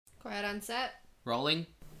Quiet on set. Rolling.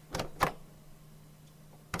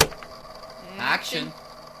 Action.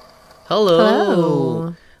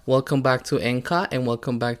 Hello. Welcome back to Enka and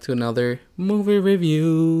welcome back to another movie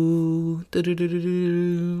review.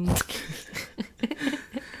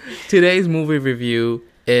 Today's movie review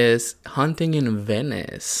is Hunting in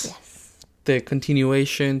Venice. Yes. The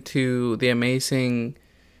continuation to the amazing,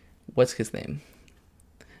 what's his name?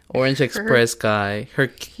 Orange Express guy.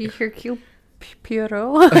 Hercule Poirot.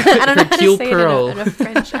 I don't know how to say it in a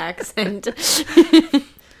French accent.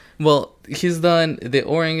 Well, he's done the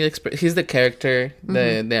Orange Express. He's the character,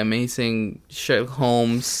 the amazing Sherlock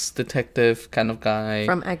Holmes detective kind of guy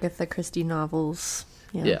From Agatha Christie novels.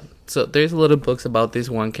 Yeah. So there's a lot of books about this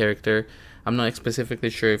one character. I'm not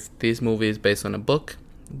specifically sure if this movie is based on a book,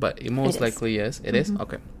 but it most likely is. It is?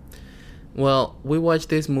 Okay. Well, we watched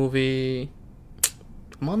this movie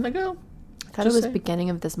a month ago. I thought it was beginning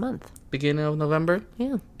of this month. Beginning of November?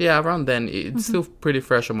 Yeah. Yeah, around then. It's still pretty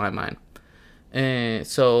fresh on my mind. And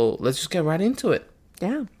so let's just get right into it.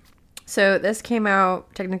 Yeah. So this came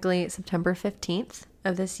out technically September 15th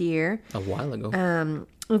of this year. A while ago.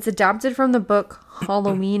 It's adapted from the book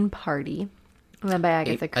Halloween Party by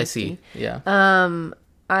Agatha Christie. I see. Yeah.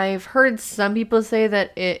 I've heard some people say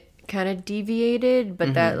that it kind of deviated,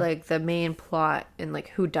 but that like the main plot and like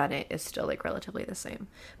who done it is still like relatively the same.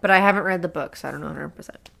 But I haven't read the book, so I don't know 100%.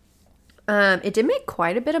 It did make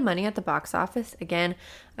quite a bit of money at the box office. Again,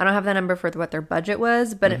 I don't have the number for what their budget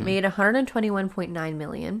was, but it made 121.9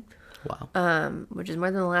 million. Wow. Which is more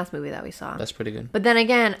than the last movie that we saw. That's pretty good. But then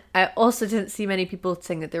again, I also didn't see many people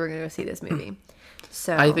saying that they were going to go see this movie.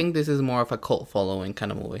 So I think this is more of a cult following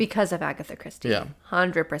kind of movie. Because of Agatha Christie. Yeah.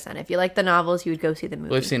 100%. If you like the novels, you would go see the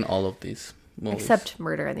movie. We've seen all of these movies. Except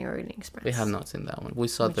Murder on the Orient Express. We have not seen that one. We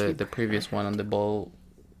saw the previous one on the boat.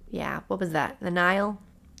 Yeah. What was that? The Nile?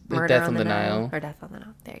 The Death on the Nile. Or Death on the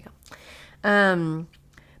Nile. There you go.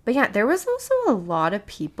 But yeah, there was also a lot of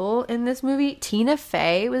people in this movie. Tina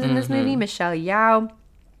Fey was in this movie. Michelle Yeoh.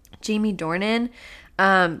 Jamie Dornan.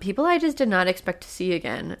 People I just did not expect to see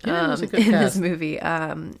again in this movie.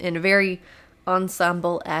 In a very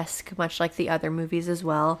ensemble-esque, much like the other movies as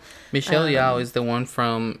well. Michelle Yeoh is the one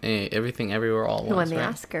from Everything Everywhere All at Once, who won the right?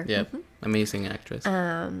 Oscar. Yeah, amazing actress.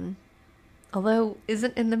 Although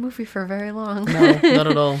isn't in the movie for very long. No, not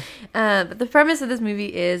at all. But the premise of this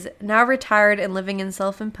movie is, now retired and living in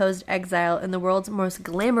self-imposed exile in the world's most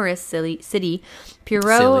glamorous city,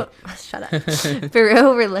 Poirot... Shut up.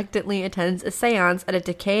 Poirot reluctantly attends a seance at a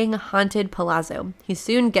decaying haunted palazzo. He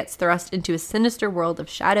soon gets thrust into a sinister world of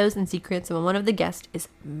shadows and secrets when one of the guests is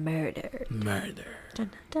murdered. Dun, dun,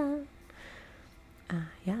 dun.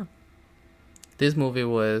 Yeah. This movie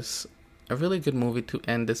was a really good movie to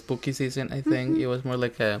end the spooky season. I think it was more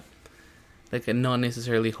like a not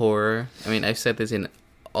necessarily horror. I mean, I've said this in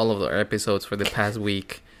all of our episodes for the past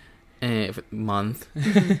week, month,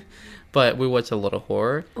 but we watched a lot of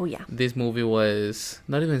horror. Oh yeah, this movie was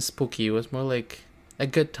not even spooky. It was more like a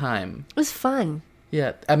good time. It was fun.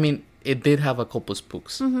 Yeah, I mean, it did have a couple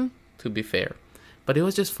spooks, to be fair, but it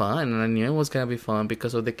was just fun, and I knew it was gonna be fun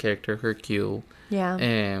because of the character Hercule. Yeah.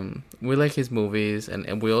 And we like his movies,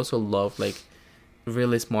 and we also love like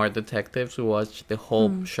really smart detectives. We watched the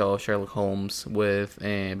whole show Sherlock Holmes with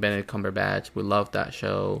Benedict Cumberbatch. We loved that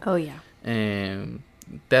show. Oh yeah. And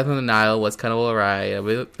Death on the Nile was kind of alright, a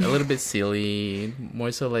little bit silly,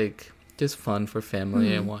 more so like just fun for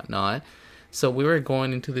family and whatnot. So we were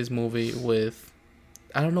going into this movie with,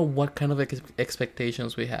 I don't know what kind of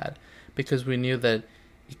expectations we had, because we knew that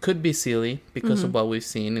it could be silly because of what we've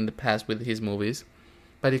seen in the past with his movies,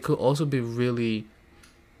 but it could also be really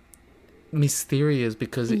mysterious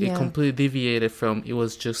because it completely deviated from it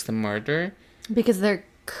was just a murder. Because there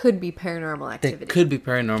could be paranormal activity. There could be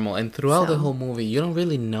paranormal, and throughout the whole movie, you don't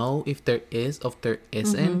really know if there is or there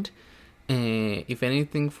isn't. And if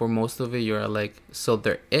anything, for most of it, you're like, so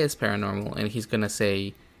there is paranormal, and he's gonna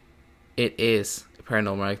say it is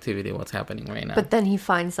paranormal activity, what's happening right now. But then he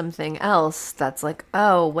finds something else that's like,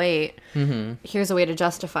 oh wait, here's a way to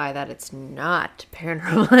justify that it's not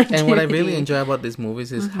paranormal activity. And what I really enjoy about these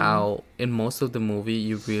movies is how in most of the movie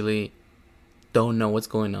you really don't know what's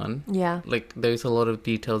going on. Yeah, like there's a lot of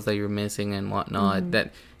details that you're missing and whatnot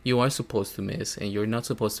that you are supposed to miss, and you're not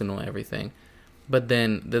supposed to know everything. But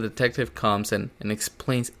then the detective comes and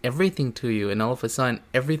explains everything to you, and all of a sudden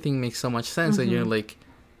everything makes so much sense, and you're like,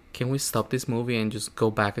 can we stop this movie and just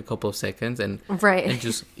go back a couple of seconds and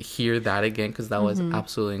just hear that again? Because that was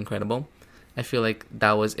absolutely incredible. I feel like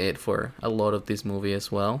that was it for a lot of this movie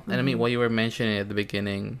as well. And I mean, what you were mentioning at the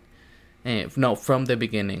beginning, from the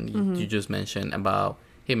beginning, you just mentioned about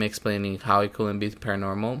him explaining how it couldn't be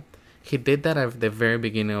paranormal. he did that at the very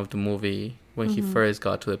beginning of the movie when he first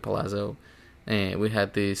got to the palazzo. And we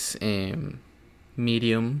had this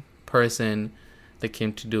medium person that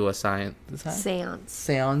came to do a seance.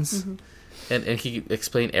 And he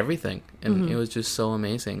explained everything, and it was just so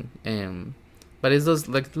amazing. But it's those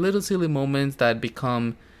like little silly moments that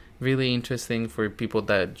become really interesting for people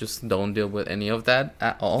that just don't deal with any of that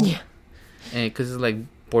at all. Yeah, because it's like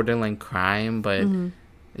borderline crime, but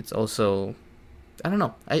it's also, I don't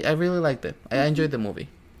know. I really liked it. I enjoyed the movie.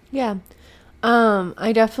 Yeah,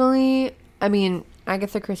 I mean,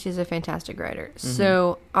 Agatha Christie is a fantastic writer,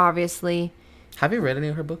 so obviously. Have you read any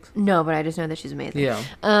of her books? No, but I just know that she's amazing.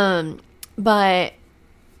 Yeah. But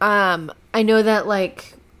I know that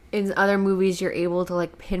like in other movies you're able to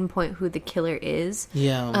like pinpoint who the killer is.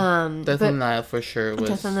 Yeah. Death on the Nile for sure was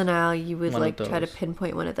Death on the Nile, you would like try to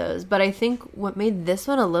pinpoint one of those. But I think what made this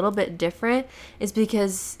one a little bit different is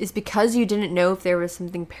because you didn't know if there was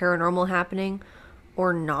something paranormal happening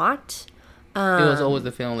or not. It was always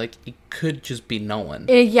the feeling like it could just be no one.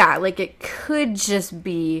 Yeah, like it could just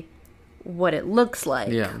be what it looks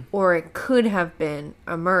like, or it could have been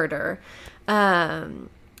a murder. And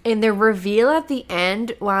the reveal at the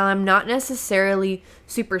end, while I'm not necessarily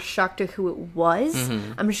super shocked at who it was,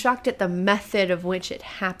 I'm shocked at the method of which it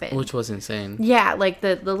happened, which was insane. Yeah, like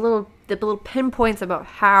the little pinpoints about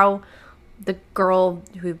how the girl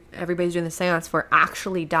who everybody's doing the seance for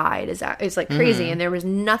actually died is like crazy, and there was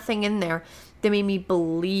nothing in there that made me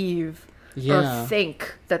believe or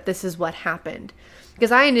think that this is what happened.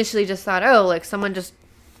 Because I initially just thought, like someone just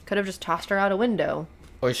could have just tossed her out a window.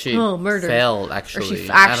 Or she fell, actually. Or she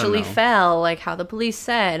actually fell, like how the police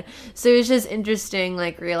said. So it was just interesting,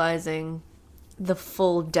 like, realizing the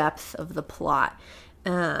full depth of the plot.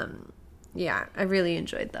 Yeah, I really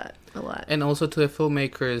enjoyed that a lot. And also to the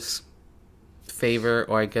filmmaker's favor,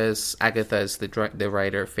 or I guess Agatha's, the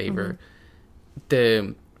writer, favor,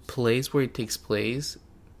 the place where it takes place...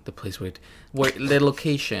 where the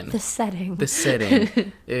location, the setting,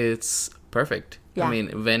 it's perfect. Yeah. I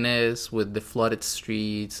mean, Venice with the flooded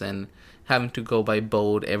streets and having to go by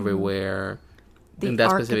boat everywhere. In that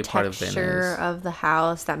specific part of Venice, the architecture of the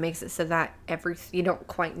house that makes it so that you don't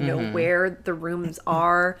quite know where the rooms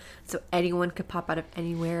are, so anyone could pop out of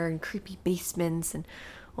anywhere, and creepy basements and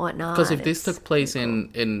whatnot. Because if this took place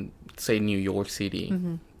in say New York City,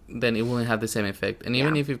 then it wouldn't have the same effect. And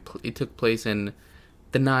even if it took place in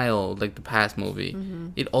the Nile, like the past movie,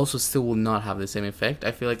 it also still will not have the same effect.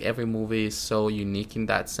 I feel like every movie is so unique in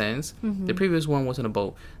that sense. The previous one was on a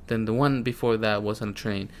boat, then the one before that was on a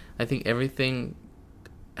train. I think everything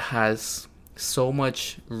has so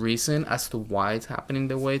much reason as to why it's happening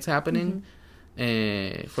the way it's happening.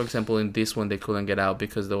 For example, in this one, they couldn't get out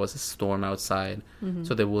because there was a storm outside,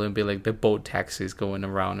 so there wouldn't be like the boat taxis going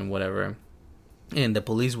around and whatever, and the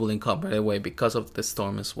police wouldn't come right away because of the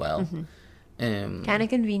storm as well. Kind of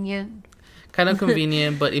convenient,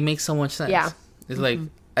 but it makes so much sense. Yeah, it's like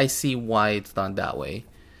I see why it's done that way,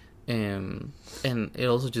 and it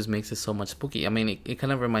also just makes it so much spooky. I mean, it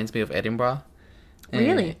kind of reminds me of Edinburgh.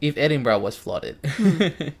 Really? If Edinburgh was flooded.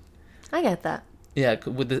 I get that. Yeah,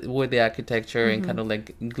 with the architecture and kind of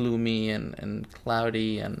like gloomy and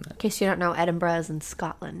cloudy. And in case you don't know, Edinburgh is in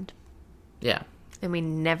Scotland. Yeah. And we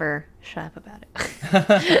never shut up about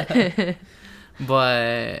it.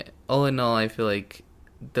 But all in all, I feel like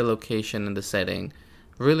the location and the setting,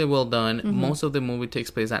 really well done. Most of the movie takes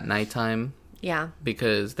place at nighttime. Yeah.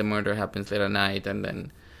 Because the murder happens late at night, and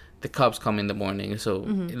then the cops come in the morning. So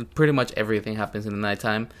pretty much everything happens in the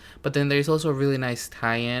nighttime. But then there's also a really nice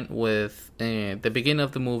tie-in with the beginning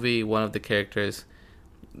of the movie. One of the characters,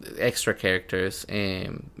 extra characters,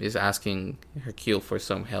 is asking Hercule for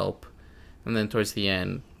some help. And then towards the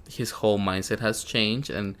end, his whole mindset has changed,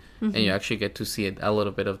 and you actually get to see a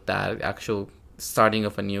little bit of that actual starting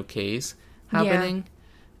of a new case happening.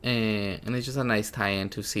 Yeah. And it's just a nice tie-in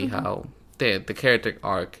to see how the character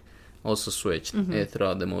arc also switched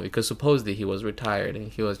throughout the movie, because supposedly he was retired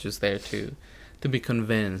and he was just there to be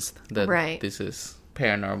convinced that this is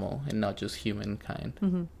paranormal and not just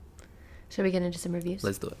humankind. Should we get into some reviews?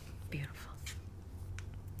 Let's do it. Beautiful.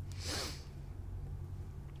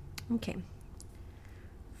 Okay.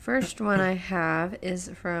 First one I have is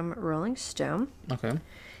from Rolling Stone. Okay.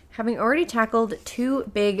 Having already tackled two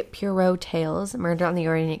big Poirot tales, Murder on the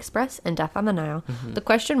Orient Express and Death on the Nile, the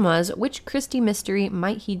question was, which Christie mystery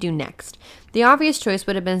might he do next? The obvious choice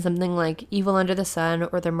would have been something like Evil Under the Sun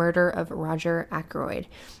or The Murder of Roger Ackroyd.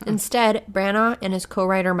 Instead, Branagh and his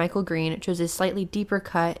co-writer Michael Green chose a slightly deeper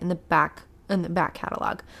cut in the back in the back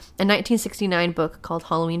catalog. A 1969 book called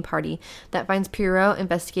Halloween Party that finds Poirot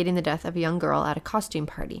investigating the death of a young girl at a costume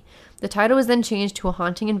party. The title was then changed to A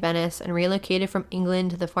Haunting in Venice and relocated from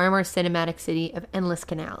England to the far more cinematic city of Endless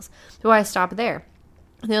Canals. So why stop there?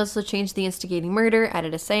 They also changed the instigating murder,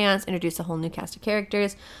 added a seance, introduced a whole new cast of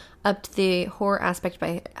characters, upped the horror aspect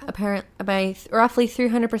by roughly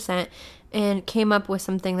 300%, and came up with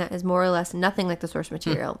something that is more or less nothing like the source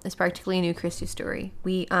material. It's practically a new Christie story.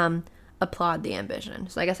 We applaud the ambition.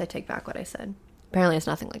 So I guess I take back what I said. Apparently it's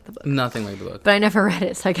nothing like the book. Nothing like the book. But I never read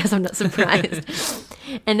it, so I guess I'm not surprised.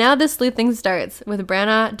 And now the sleuthing starts, with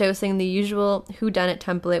Branagh dosing the usual whodunit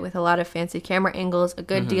template with a lot of fancy camera angles, a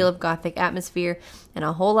good deal of gothic atmosphere, and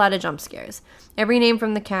a whole lot of jump scares. Every name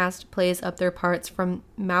from the cast plays up their parts, from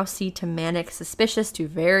mousy to manic, suspicious to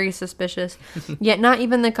very suspicious. Yet not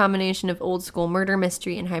even the combination of old school murder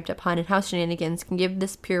mystery and hyped up haunted house shenanigans can give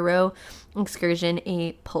this Poirot excursion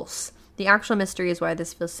a pulse. The actual mystery is why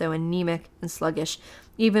this feels so anemic and sluggish,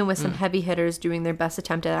 even with some heavy hitters doing their best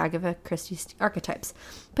attempt at Agatha Christie's archetypes.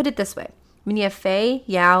 Put it this way. When you have Faye,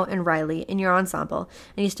 Yao, and Riley in your ensemble,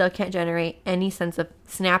 and you still can't generate any sense of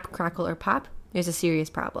snap, crackle, or pop, there's a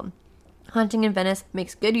serious problem. Haunting in Venice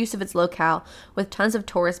makes good use of its locale, with tons of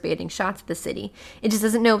tourist baiting shots of the city. It just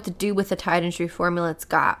doesn't know what to do with the tried and true formula it's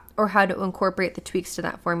got, or how to incorporate the tweaks to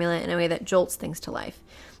that formula in a way that jolts things to life.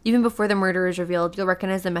 Even before the murder is revealed, you'll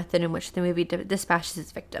recognize the method in which the movie dispatches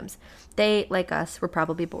its victims. They, like us, were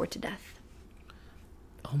probably bored to death.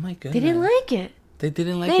 Oh my goodness. They didn't like it. They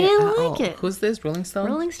didn't like they it didn't at like all. it. Who's this? Rolling Stone?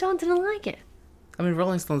 Rolling Stone didn't like it. I mean,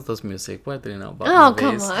 Rolling Stones does music. What do you know about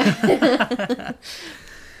movies? Come on.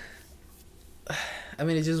 I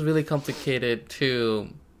mean, it's just really complicated to...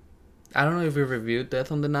 I don't know if we reviewed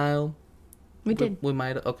Death on the Nile. We did. We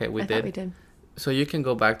might... Okay, we I did. thought we did. So you can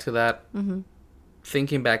go back to that. Mm-hmm.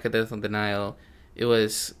 Thinking back at Death on the Nile, it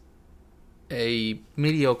was a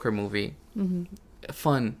mediocre movie. Mm-hmm.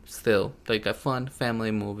 Fun still. Like a fun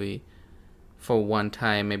family movie for one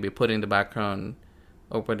time. Maybe put in the background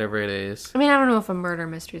or whatever it is. I mean, I don't know if a murder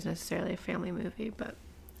mystery is necessarily a family movie, but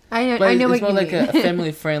I know It's what you more mean. like a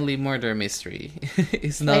family-friendly murder mystery.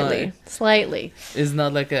 It's Slightly. It's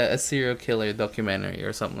not like a serial killer documentary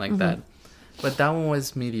or something like that. But that one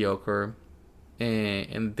was mediocre,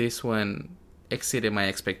 and this one exceeded my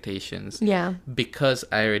expectations. Yeah. Because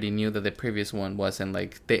I already knew that the previous one wasn't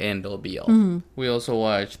like the end all be all. We also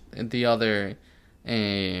watched the other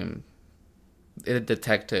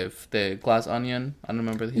detective, the Glass Onion. I don't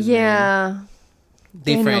remember his name. Yeah.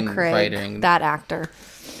 Different Daniel Craig, writing. that actor.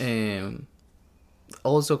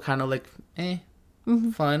 Also kind of like,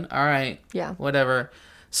 fun. All right. Yeah. Whatever.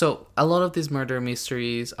 So a lot of these murder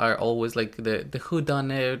mysteries are always like the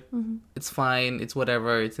whodunit. It's fine. It's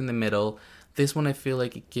whatever. It's in the middle. This one, I feel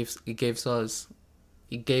like it gave us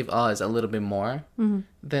a little bit more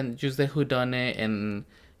than just the whodunit and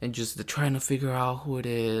just the trying to figure out who it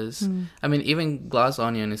is. I mean, even Glass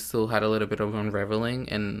Onion still had a little bit of unraveling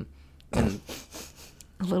and a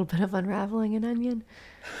little bit of unraveling an onion.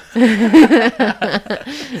 But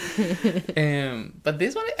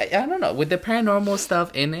this one, I don't know, with the paranormal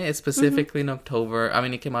stuff in it, specifically in October. I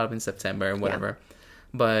mean, it came out in September and whatever. Yeah.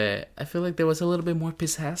 But I feel like there was a little bit more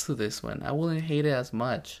pizzazz to this one. I wouldn't hate it as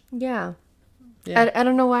much. Yeah. I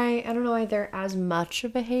don't know why. I don't know why they're as much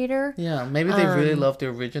of a hater. Yeah, maybe they really loved the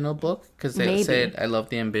original book because they said, "I love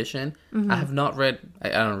the ambition." I have not read. I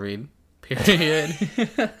don't read. Period.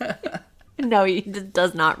 No, he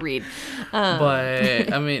does not read.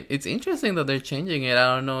 But I mean, it's interesting that they're changing it.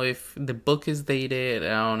 I don't know if the book is dated.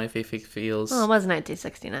 I don't know if it feels. Well, it was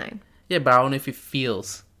 1969. Yeah, but I don't know if it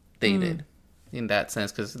feels dated. In that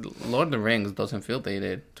sense, because Lord of the Rings doesn't feel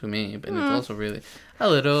dated to me, but it's also really a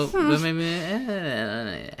little, but maybe.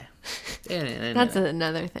 That's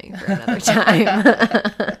another thing for another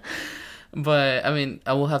time. But I mean,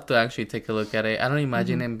 I will have to actually take a look at it. I don't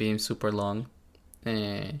imagine it being super long,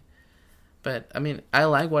 but I mean, I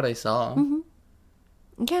like what I saw.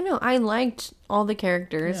 Yeah, no, I liked all the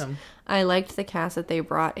characters. Yeah. I liked the cast that they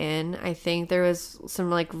brought in. I think there was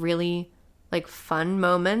some really fun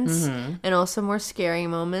moments and also more scary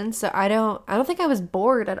moments. So I don't think I was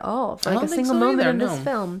bored at all for a single moment in this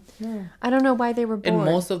film. No. I don't know why they were bored. And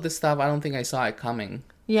most of the stuff, I don't think I saw it coming.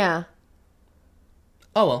 Yeah.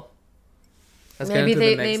 Oh well. Maybe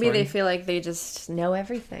they feel like they just know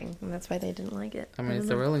everything, and that's why they didn't like it. I mean, it's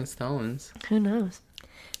the Rolling Stones. Who knows?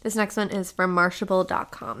 This next one is from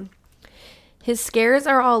Mashable.com. His scares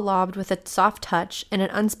are all lobbed with a soft touch and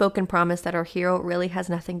an unspoken promise that our hero really has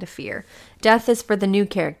nothing to fear. Death is for the new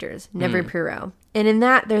characters, never Poirot. And in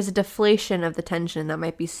that, there's a deflation of the tension that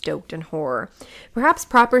might be stoked in horror. Perhaps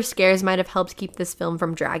proper scares might have helped keep this film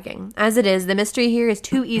from dragging. As it is, the mystery here is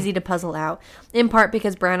too easy to puzzle out, in part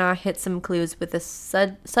because Branagh hits some clues with the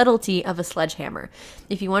subtlety of a sledgehammer.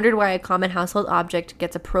 If you wondered why a common household object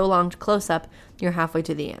gets a prolonged close-up, you're halfway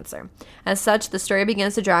to the answer. As such, the story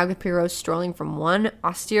begins to drag with Poirot strolling from one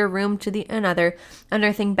austere room to another,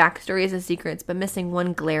 unearthing backstories and secrets, but missing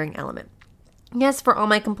one glaring element. Yes, for all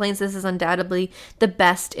my complaints, this is undoubtedly the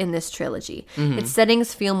best in this trilogy. Mm-hmm. Its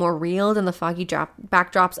settings feel more real than the foggy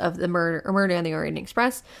backdrops of the Murder on the Orient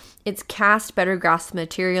Express. Its cast better grasps the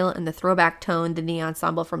material and the throwback tone than the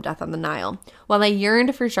ensemble from Death on the Nile. While I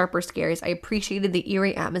yearned for sharper scares, I appreciated the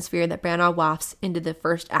eerie atmosphere that Branagh wafts into the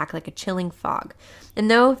first act like a chilling fog. And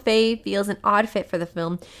though Faye feels an odd fit for the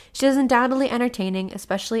film, she is undoubtedly entertaining,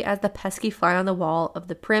 especially as the pesky fly on the wall of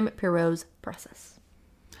the prim Poirot's process.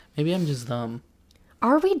 Maybe I'm just dumb.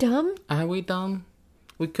 Are we dumb? Are we dumb?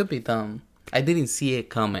 We could be dumb. I didn't see it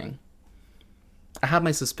coming. I have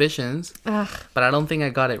my suspicions, but I don't think I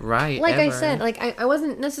got it right. Like ever. I said, I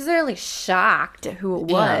wasn't necessarily shocked at who it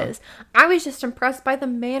was. Yeah. I was just impressed by the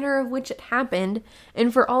manner of which it happened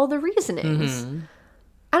and for all the reasonings. Mm-hmm.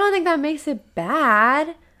 I don't think that makes it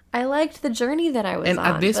bad. I liked the journey that I was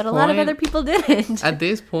on, but a lot of other people didn't. At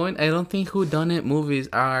this point, I don't think whodunit movies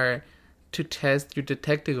are to test your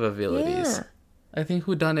detective abilities. Yeah. I think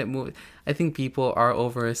whodunit movies... I think people are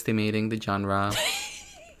overestimating the genre.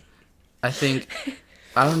 I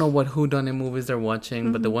don't know what whodunit movies they're watching,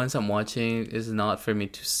 mm-hmm. but the ones I'm watching is not for me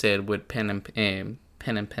to sit with pen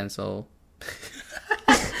and pencil.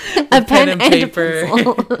 A pen and paper.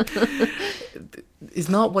 It's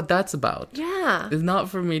not what that's about. Yeah. It's not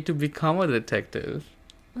for me to become a detective.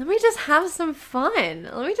 Let me just have some fun.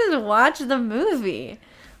 Let me just watch the movie.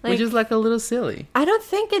 Which is like a little silly. I don't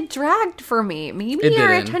think it dragged for me. Maybe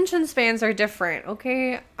our attention spans are different,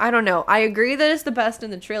 okay? I don't know. I agree that it's the best in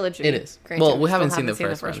the trilogy. It is. Granted, well, we haven't seen the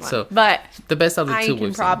first one, so... But the best of the two I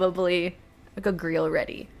can probably agree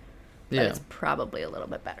already that it's probably a little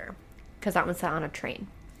bit better. Because that one's set on a train.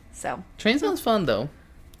 So... Train sounds fun, though.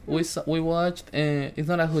 We watched... it's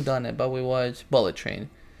not a whodunit, but we watched Bullet Train.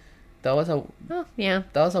 That was a... Oh, yeah.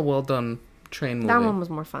 That was a well-done train movie. That one was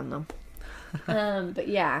more fun, though. But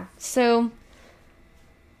yeah, so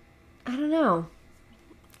I don't know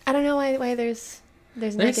why there's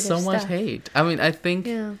negative so stuff. Much hate. I mean, I think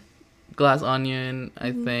Glass Onion,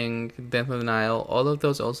 I think Death on the Nile, all of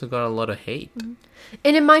those also got a lot of hate. Mm-hmm.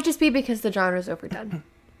 And it might just be because the genre's overdone.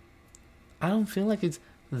 I don't feel like it's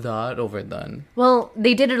that overdone. Well,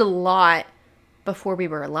 they did it a lot before we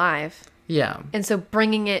were alive. Yeah. And so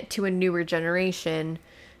bringing it to a newer generation,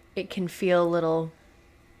 it can feel a little...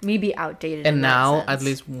 maybe outdated. And now, at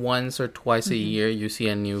least once or twice a year, you see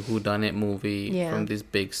a new whodunit movie from these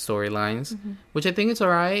big storylines, which I think is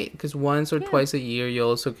alright, because once or twice a year, you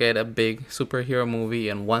also get a big superhero movie,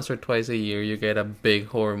 and once or twice a year, you get a big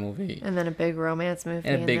horror movie. And then a big romance movie.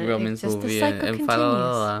 And a big romance movie.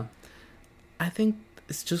 And I think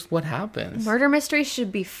it's just what happens. Murder mysteries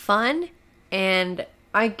should be fun, and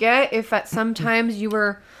I get if at sometimes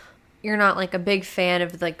you're not like a big fan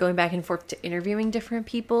of like going back and forth to interviewing different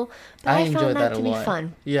people, but I found that to be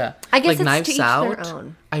fun. Yeah, I guess like it's Knives to each Out. their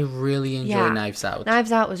own. I really enjoy Knives Out.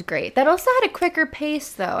 Knives Out was great. That also had a quicker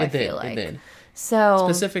pace, though. I feel like it did. So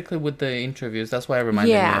specifically with the interviews, that's why I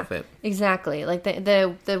reminded me of it. Exactly. Like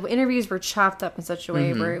the interviews were chopped up in such a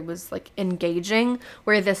way where it was like engaging,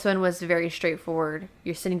 where this one was very straightforward.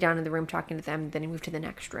 You're sitting down in the room talking to them, then you move to the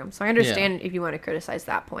next room. So I understand if you want to criticize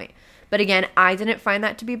that point. But again, I didn't find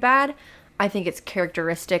that to be bad. I think it's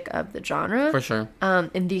characteristic of the genre. For sure.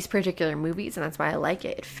 In these particular movies, and that's why I like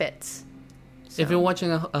it. It fits. So. If you're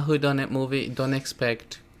watching a whodunit movie, don't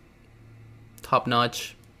expect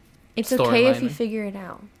top-notch It's okay if you figure it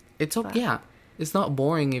out. It's okay. Yeah. It's not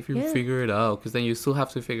boring if you figure it out, because then you still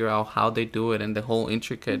have to figure out how they do it and the whole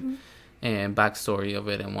intricate and backstory of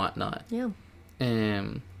it and whatnot. Yeah.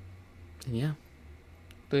 Yeah.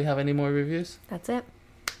 Do we have any more reviews? That's it.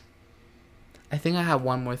 I think I have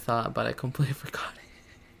one more thought, but I completely forgot it.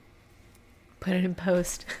 Put it in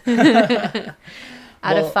post.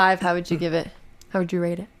 Out of 5, how would you give it? How would you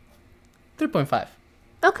rate it? 3.5.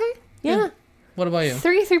 Okay. Yeah. What about you?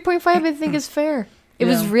 3.5 I think is fair. It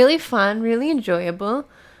was really fun, really enjoyable.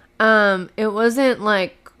 It wasn't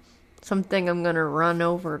like something I'm gonna run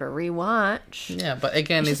over to rewatch. Yeah, but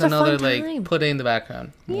again, it's another like put it in the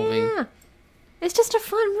background movie. Yeah. It's just a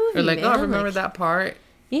fun movie. You're like, man. Oh, remember that part?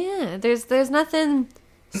 Yeah, there's nothing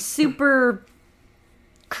super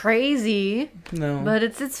crazy. No. But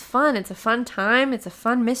it's fun. It's a fun time. It's a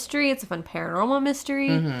fun mystery. It's a fun paranormal mystery.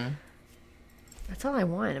 That's all I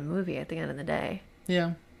want in a movie at the end of the day.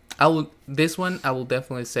 Yeah. This one, I will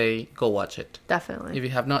definitely say go watch it. Definitely. If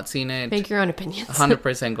you have not seen it, make your own opinions.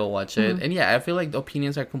 100% go watch it. And yeah, I feel like the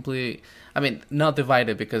opinions are completely, I mean, not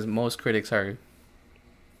divided because most critics are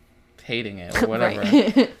hating it or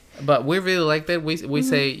whatever. But we really liked it. We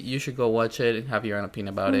say you should go watch it and have your own opinion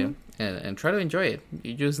about it and try to enjoy it.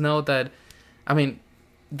 You just know that, I mean,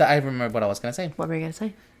 I remember what I was going to say. What were you going to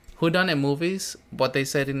say? Whodunit movies, what they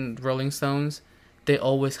said in Rolling Stones, they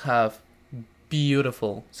always have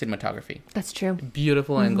beautiful cinematography. That's true.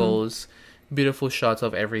 Beautiful angles, beautiful shots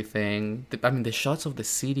of everything. The shots of the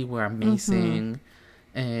city were amazing.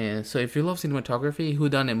 And so if you love cinematography,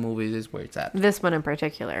 Whodunit movies is where it's at. This one in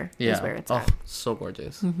particular is where it's at. So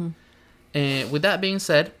gorgeous. And with that being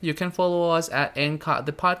said, you can follow us at NCOT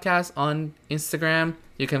the podcast on Instagram.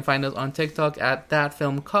 You can find us on TikTok at That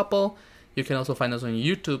Film Couple. You can also find us on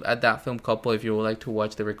YouTube at That Film Couple if you would like to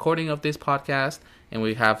watch the recording of this podcast. And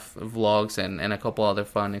we have vlogs and a couple other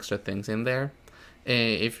fun extra things in there.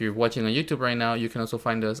 If you're watching on YouTube right now, you can also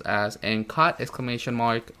find us as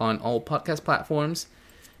NCOT ! On all podcast platforms.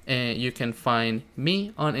 And you can find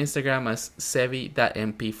me on Instagram as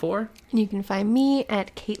sevi.mp4. And you can find me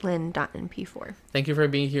at caitlin.mp4. Thank you for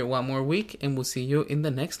being here one more week, and we'll see you in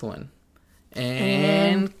the next one.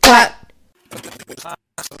 And cut!